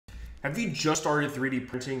Have you just started 3D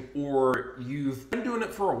printing, or you've been doing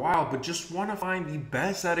it for a while but just want to find the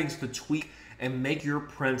best settings to tweak and make your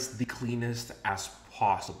prints the cleanest as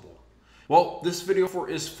possible? Well, this video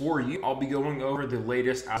is for you. I'll be going over the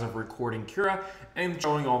latest as of recording Cura and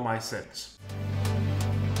showing all my settings.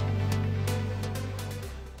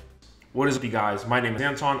 What is up, you guys? My name is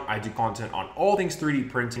Anton. I do content on all things 3D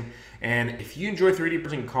printing, and if you enjoy 3D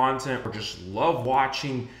printing content or just love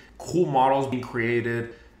watching cool models being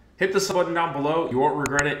created, hit the sub button down below. You won't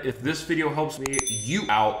regret it. If this video helps you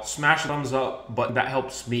out, smash the thumbs up button. That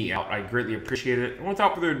helps me out. I greatly appreciate it. And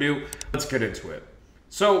without further ado, let's get into it.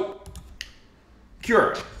 So,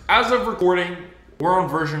 Cura. As of recording, we're on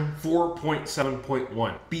version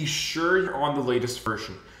 4.7.1. Be sure you're on the latest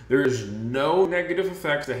version. There is no negative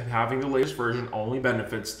effects to having the latest version, only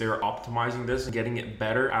benefits. They're optimizing this and getting it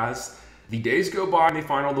better as the days go by and they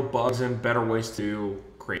find all the bugs and better ways to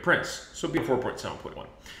create prints. So be 4.7.1.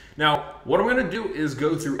 Now, what I'm going to do is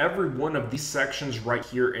go through every one of these sections right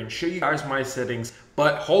here and show you guys my settings.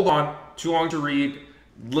 But hold on, too long to read.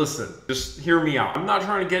 Listen, just hear me out. I'm not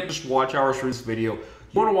trying to get just watch hours for this video. You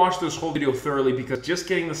want to watch this whole video thoroughly because just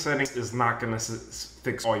getting the settings is not going to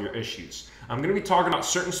fix all your issues. I'm going to be talking about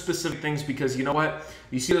certain specific things because you know what?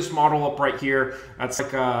 You see this model up right here? That's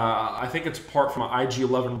like, I think it's part from an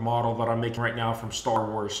IG-11 model that I'm making right now from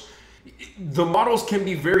Star Wars. The models can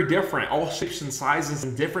be very different, all shapes and sizes,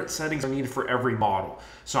 and different settings are needed for every model.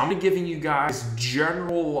 So I'm giving you guys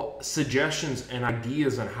general suggestions and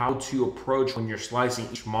ideas on how to approach when you're slicing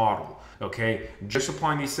each model, okay? Just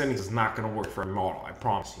applying these settings is not going to work for a model, I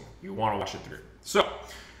promise you. You want to watch it through. So,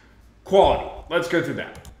 quality. Let's go through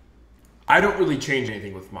that. I don't really change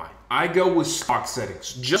anything with mine. I go with stock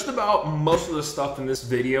settings. Just about most of the stuff in this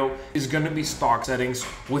video is going to be stock settings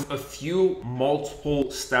with a few multiple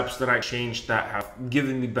steps that I changed that have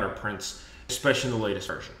given me better prints, especially in the latest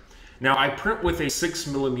version. Now, I print with a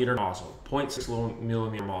 6mm nozzle,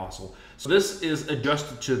 0.6mm nozzle. So this is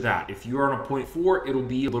adjusted to that. If you are on a 0.4, it'll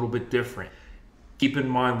be a little bit different. Keep in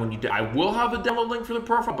mind when you do, I will have a download link for the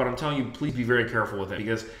profile, but I'm telling you, please be very careful with it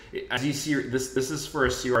because as you see, this is for a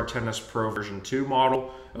CR10S Pro version 2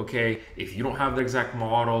 model, okay? If you don't have the exact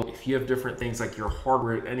model, if you have different things like your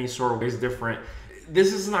hardware, any sort of way is different,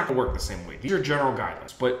 this is not gonna work the same way. These are general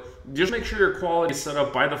guidelines, but just make sure your quality is set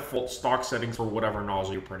up by default stock settings for whatever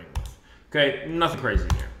nozzle you're printing with, okay? Nothing crazy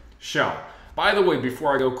here. Shell. By the way,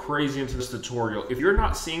 before I go crazy into this tutorial, if you're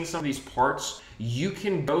not seeing some of these parts, you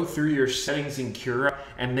can go through your settings in Cura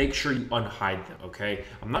and make sure you unhide them, okay?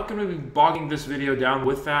 I'm not gonna be bogging this video down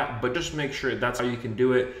with that, but just make sure that's how you can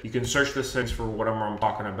do it. You can search the settings for whatever I'm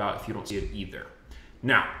talking about if you don't see it either.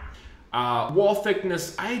 Now, wall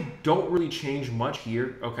thickness, I don't really change much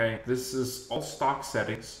here, okay? This is all stock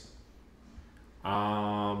settings.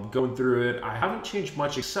 Going through it, I haven't changed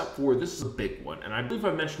much except for this is a big one, and I believe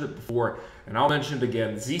I mentioned it before, and I'll mention it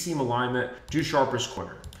again. Z-seam alignment to sharpest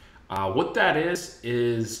corner. What that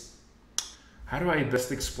is how do I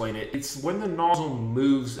best explain it? It's when the nozzle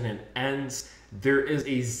moves and it ends, there is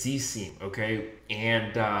a Z-seam, okay?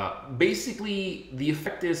 And basically the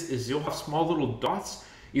effect is you'll have small little dots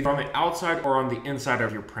either on the outside or on the inside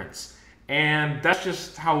of your prints. And that's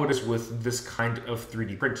just how it is with this kind of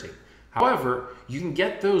 3D printing. However, you can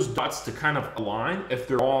get those dots to kind of align if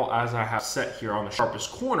they're all, as I have set here, on the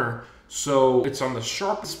sharpest corner. So it's on the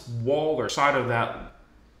sharpest wall or side of that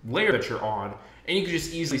layer that you're on, and you can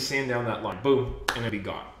just easily sand down that line. Boom, and it'll be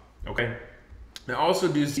gone, okay? Now also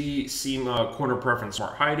do the seam corner preference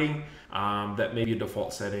smart hiding. That may be a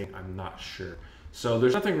default setting, I'm not sure. So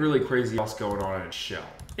there's nothing really crazy else going on in Shell.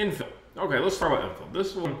 Infill. Okay, let's talk about infill.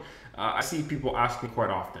 This one, I see people ask me quite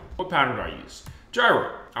often, what pattern do I use?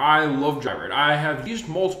 Gyroid. I love gyroid. I have used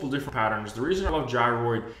multiple different patterns. The reason I love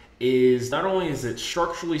gyroid is not only is it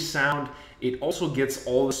structurally sound, it also gets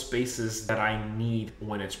all the spaces that I need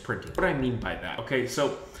when it's printing. What do I mean by that? Okay,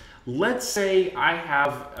 so let's say I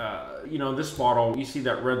have, you know, this model, you see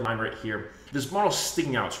that red line right here. This model's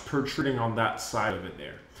sticking out, it's protruding on that side of it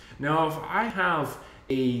there. Now, if I have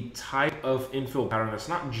a type of infill pattern that's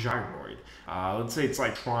not gyroid, let's say it's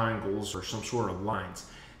like triangles or some sort of lines,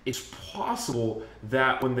 it's possible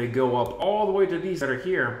that when they go up all the way to these that are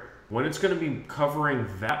here, when it's going to be covering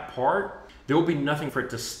that part, there will be nothing for it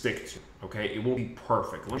to stick to, okay? It won't be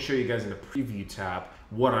perfect. Let me show you guys in the preview tab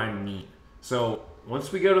what I mean. So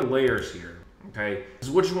once we go to layers here, okay, this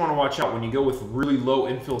is what you want to watch out when you go with really low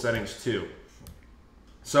infill settings too.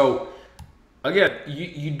 So again,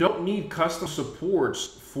 you don't need custom supports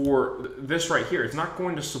for this right here. It's not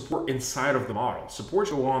going to support inside of the model. Supports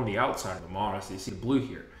go on the outside of the model, so you see the blue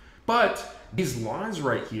here. But these lines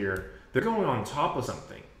right here, they're going on top of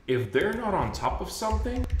something. If they're not on top of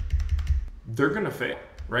something, they're gonna fail,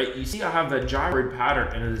 right? You see I have that gyroid pattern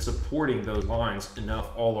and it is supporting those lines enough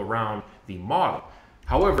all around the model.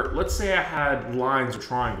 However, let's say I had lines or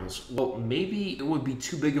triangles. Well, maybe it would be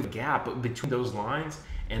too big of a gap between those lines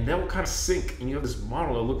and that will kind of sink and you have this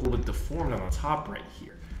model that look a little bit deformed on the top right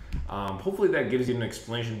here. Hopefully that gives you an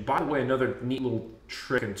explanation. By the way, another neat little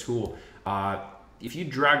trick and tool. If you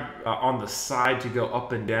drag on the side to go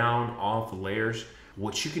up and down off the layers,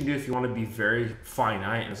 what you can do if you want to be very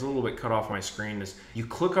finite, and it's a little bit cut off my screen, is you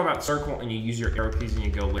click on that circle and you use your arrow keys and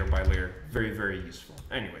you go layer by layer. Very, very useful.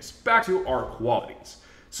 Anyways, back to our qualities.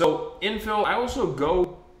 So infill, I also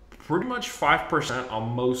go pretty much 5%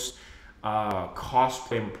 on most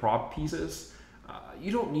cosplay and prop pieces.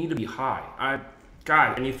 You don't need to be high.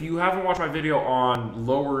 Guys, and if you haven't watched my video on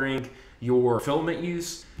lowering your filament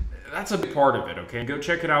use, that's a big part of it, okay? Go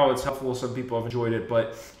check it out. It's helpful. Some people have enjoyed it,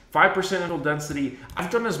 but 5% infill density,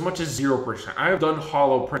 I've done as much as 0%. I have done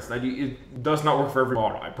hollow prints. Now, it does not work for every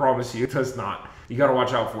model. I promise you, it does not. You got to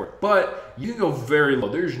watch out for it. But you can go very low.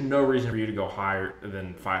 There's no reason for you to go higher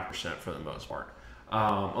than 5% for the most part.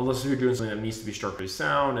 Unless you're doing something that needs to be structurally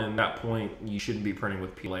sound, and at that point, you shouldn't be printing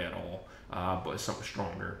with PLA at all, but something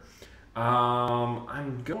stronger.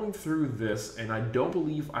 I'm going through this, and I don't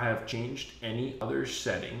believe I have changed any other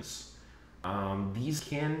settings. These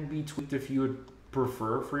can be tweaked if you would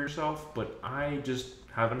prefer for yourself, but I just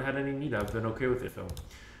haven't had any need. I've been okay with it.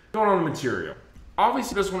 Going on to material.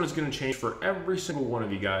 Obviously, this one is going to change for every single one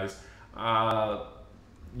of you guys.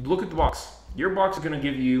 Look at the box. Your box is going to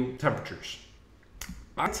give you temperatures.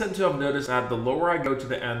 I tend to have noticed that the lower I go to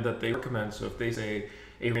the end that they recommend, so if they say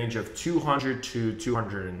a range of 200 to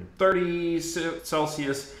 230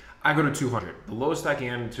 Celsius, I go to 200. The lowest I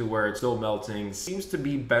can to where it's still melting seems to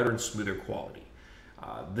be better and smoother quality.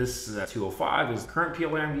 This is at 205 is the current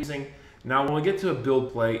PLA I'm using. Now, when we get to a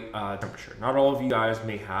build plate temperature, not all of you guys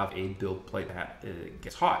may have a build plate that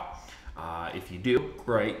gets hot. If you do,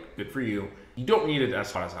 great, good for you. You don't need it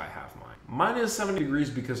as hot as I have mine. Mine is 70 degrees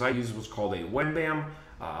because I use what's called a wham bam,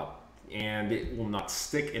 and it will not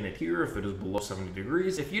stick and adhere if it is below 70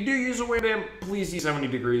 degrees. If you do use a wham bam, please use 70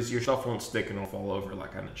 degrees. Your stuff won't stick and it'll fall over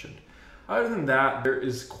like I mentioned. Other than that, there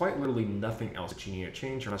is quite literally nothing else that you need to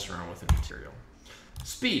change or mess around with in material.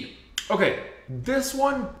 Speed. Okay, this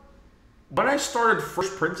one, when I started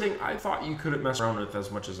first printing, I thought you couldn't mess around with it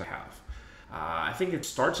as much as I have. I think it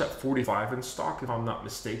starts at 45 in stock, if I'm not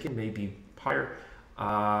mistaken, maybe higher.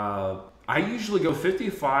 I usually go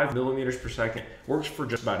 55 millimeters per second. Works for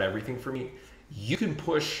just about everything for me. You can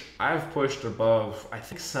push, I've pushed above, I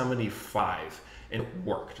think 75, and it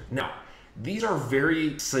worked. Now, these are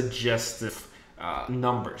very suggestive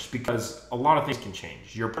numbers because a lot of things can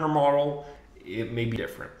change. Your printer model, it may be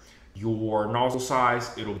different. Your nozzle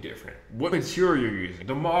size, it'll be different. What material you're using,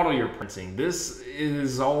 the model you're printing, this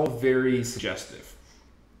is all very suggestive.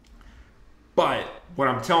 But what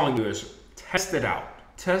I'm telling you is test it out.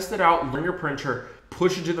 Test it out, learn your printer,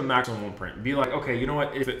 push it to the maximum print. Be like, okay, you know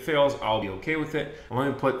what? If it fails, I'll be okay with it. I'm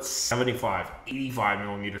going to put 75, 85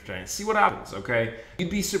 millimeters per second. See what happens, okay?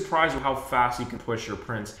 You'd be surprised with how fast you can push your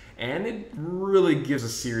prints, and it really gives a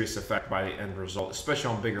serious effect by the end result,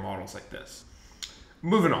 especially on bigger models like this.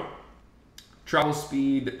 Moving on. Travel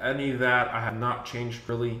speed, any of that, I have not changed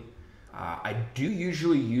really. I do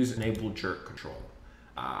usually use enable jerk control.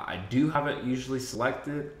 I do have it usually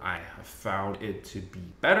selected. I have found it to be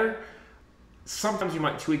better. Sometimes you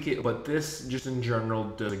might tweak it, but this just in general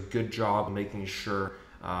does a good job of making sure,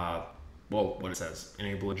 well, what it says,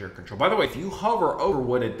 enable jerk control. By the way, if you hover over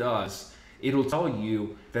what it does, it'll tell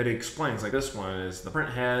you that it explains, like this one is the print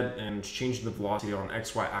head and changing the velocity on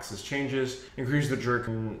XY axis changes, increase the jerk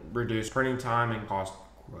and reduce printing time and cost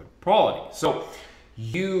quality. So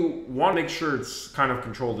you want to make sure it's kind of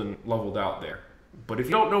controlled and leveled out there. But if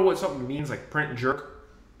you don't know what something means, like print jerk,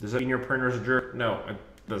 does that mean your printer is a jerk? No, it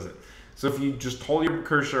doesn't. So if you just hold your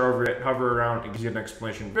cursor over it, hover around, it gives you an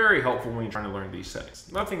explanation. Very helpful when you're trying to learn these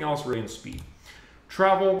settings. Nothing else really in speed.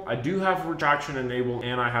 Travel, I do have retraction enabled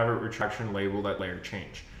and I have a retraction labeled at layer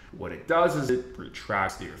change. What it does is it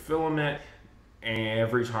retracts your filament, and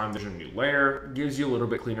every time there's a new layer, it gives you a little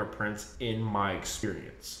bit cleaner prints in my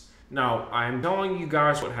experience. Now, I'm telling you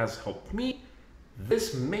guys what has helped me.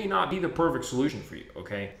 This may not be the perfect solution for you,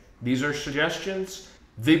 okay? These are suggestions.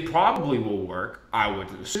 They probably will work, I would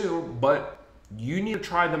assume, but you need to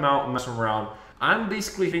try them out and mess around. I'm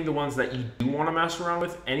basically hitting the ones that you do want to mess around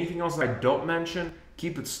with. Anything else that I don't mention,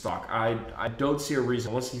 keep it stock. I don't see a reason,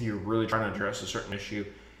 unless if you're really trying to address a certain issue,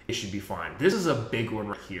 it should be fine. This is a big one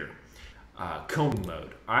right here. Combing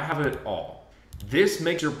mode. I have it all. This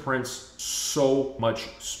makes your prints so much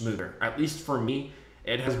smoother. At least for me,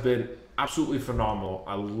 it has been, absolutely phenomenal.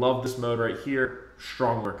 I love this mode right here.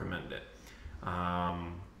 Strongly recommend it.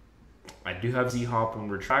 I do have Z-Hop when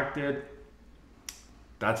retracted.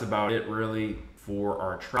 That's about it really for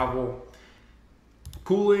our travel.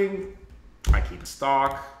 Cooling, I keep in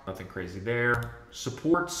stock, nothing crazy there.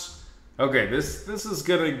 Supports, okay, this is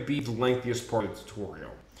gonna be the lengthiest part of the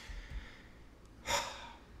tutorial.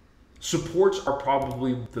 Supports are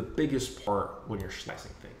probably the biggest part when you're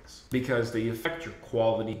slicing things because they affect your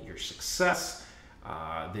quality, your success,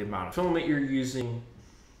 the amount of filament you're using,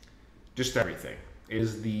 just everything. It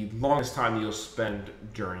is the longest time you'll spend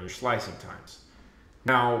during your slicing times.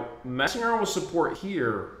 Now, messing around with support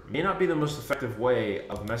here may not be the most effective way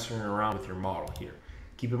of messing around with your model here.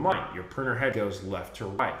 Keep in mind, your printer head goes left to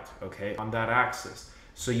right, okay, on that axis.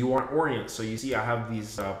 So you want to orient. So you see I have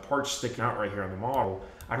these parts sticking out right here on the model.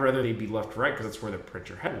 I'd rather they be left to right because that's where the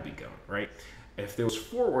printer head will be going, right? If it was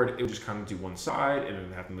forward, it would just kind of do one side and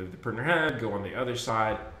then have to move the printer head, go on the other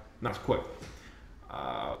side. Not as quick.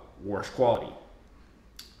 Worse quality.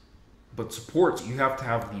 But supports, you have to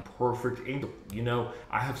have the perfect angle. You know,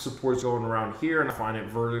 I have supports going around here and I find it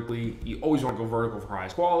vertically, you always want to go vertical for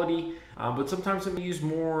highest quality, but sometimes I'm going to use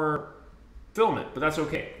more filament, but that's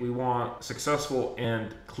okay. We want successful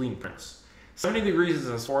and clean prints. 70 degrees is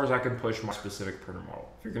as far as I can push my specific printer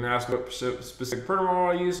model. If you're going to ask what specific printer model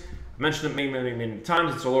I use, I mentioned it many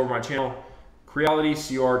times. It's all over my channel. Creality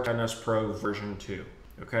CR10S Pro version 2.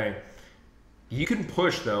 Okay. You can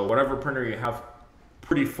push though, whatever printer you have,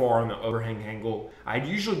 pretty far on the overhang angle. I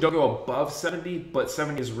usually don't go above 70, but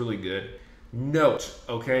 70 is really good. Note,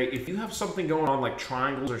 okay, if you have something going on like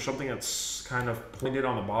triangles or something that's kind of pointed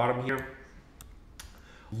on the bottom here,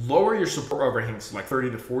 lower your support overhangs to like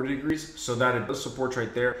 30 to 40 degrees so that it does support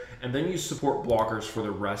right there, and then use support blockers for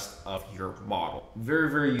the rest of your model. Very,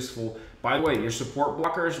 very useful. By the way, your support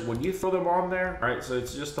blockers, when you throw them on there, right, so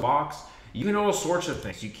it's just a box, you can do all sorts of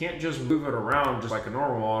things. You can't just move it around just like a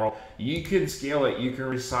normal model. You can scale it, you can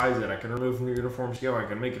resize it. I can remove from your uniform scale. I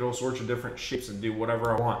can make it all sorts of different shapes and do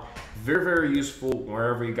whatever I want. Very, very useful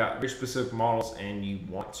wherever you got very specific models and you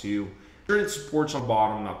want to turn it supports on the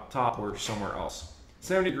bottom, not the top, or somewhere else.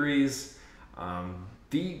 70 degrees.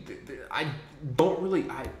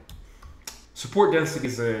 Support density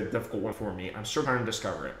is a difficult one for me. I'm still trying to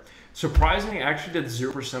discover it. Surprisingly, I actually did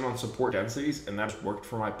 0% on support densities, and that's worked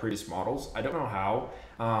for my previous models. I don't know how.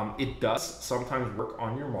 It does sometimes work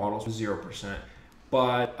on your models with 0%,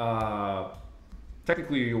 but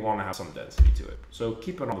technically you want to have some density to it. So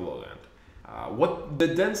keep it on the low end. What the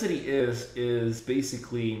density is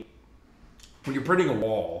basically when you're printing a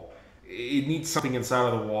wall, it needs something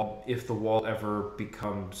inside of the wall if the wall ever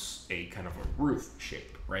becomes a kind of a roof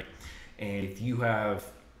shape, right? And if you have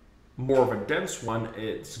more of a dense one,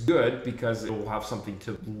 it's good because it will have something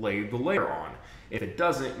to lay the layer on. If it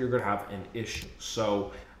doesn't, you're going to have an issue.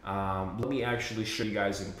 So let me actually show you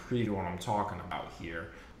guys in preview what I'm talking about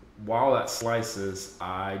here. While that slices,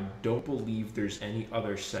 I don't believe there's any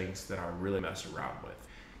other settings that I really mess around with.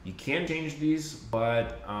 You can change these,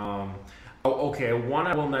 but okay, one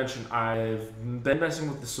I will mention, I've been messing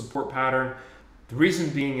with the support pattern. The reason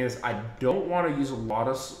being is I don't want to use a lot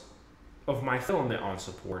of my filament on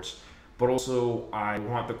supports, but also I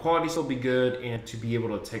want the quality still be good and to be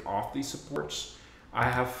able to take off these supports. I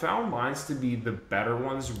have found lines to be the better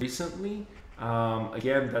ones recently.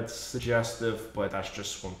 Again, that's suggestive, but that's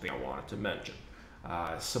just one thing I wanted to mention.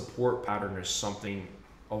 Support pattern is something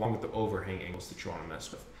along with the overhang angles that you want to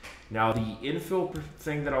mess with. Now the infill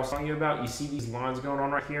thing that I was telling you about, you see these lines going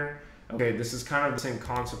on right here? Okay, this is kind of the same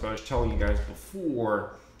concept I was telling you guys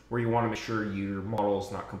before, where you want to make sure your model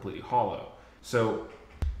is not completely hollow. So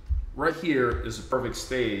right here is a perfect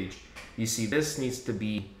stage. You see this needs to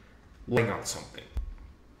be laying on something.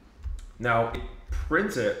 Now it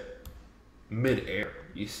prints it mid-air.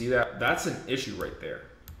 You see that? That's an issue right there.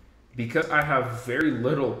 Because I have very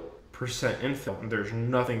little percent infill and there's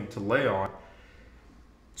nothing to lay on,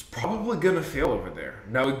 it's probably gonna fail over there.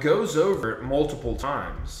 Now it goes over it multiple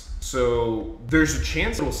times, so there's a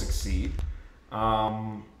chance it'll succeed.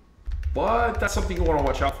 But that's something you want to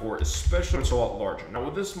watch out for, especially when it's a lot larger. Now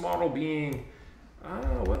with this model being,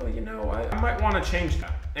 well, you know, I might want to change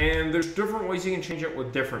that. And there's different ways you can change it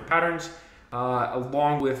with different patterns,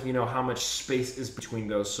 along with, you know, how much space is between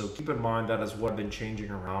those. So keep in mind that is what I've been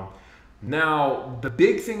changing around. Now, the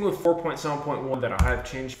big thing with 4.7.1 that I have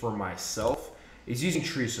changed for myself is using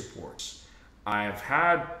tree supports. I've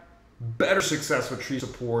had better success with tree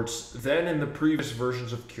supports than in the previous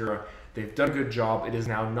versions of Cura. They've done a good job. It is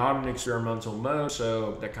now not an experimental mode,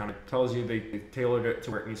 so that kind of tells you they've tailored it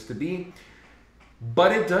to where it needs to be.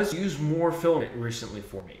 But it does use more filament recently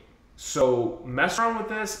for me. So mess around with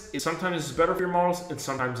this. Sometimes it's better for your models and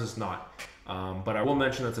sometimes it's not. But I will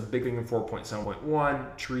mention that's a big thing in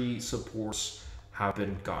 4.7.1. Tree supports have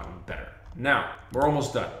been gotten better. Now, we're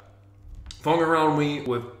almost done. Fooling around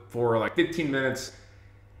for like 15 minutes.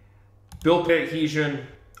 Build pit adhesion.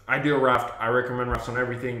 I do a raft. I recommend rafts on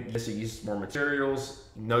everything. Yes, it uses more materials.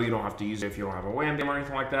 No, you don't have to use it if you don't have a wham dam or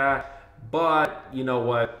anything like that. But you know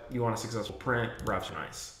what? You want a successful print, rafts are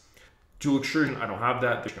nice. Dual extrusion, I don't have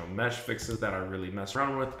that. There's no mesh fixes that I really mess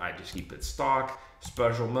around with. I just keep it stock.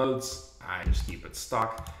 Special modes, I just keep it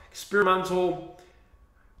stock. Experimental,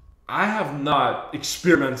 I have not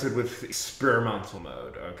experimented with experimental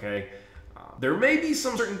mode, okay? There may be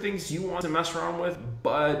some certain things you want to mess around with,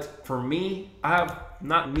 but for me, I have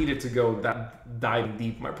not needed to go that diving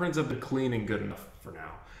deep. My prints have been clean and good enough for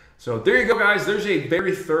now. So there you go, guys. There's a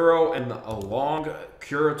very thorough and a long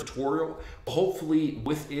Cura tutorial. Hopefully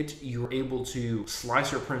with it, you're able to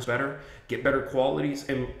slice your prints better, get better qualities,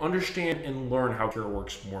 and understand and learn how Cura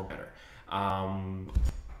works more better.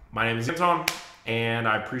 My name is Anton, and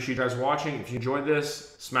I appreciate you guys watching. If you enjoyed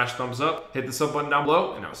this, smash thumbs up, hit the sub button down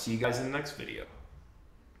below, and I'll see you guys in the next video.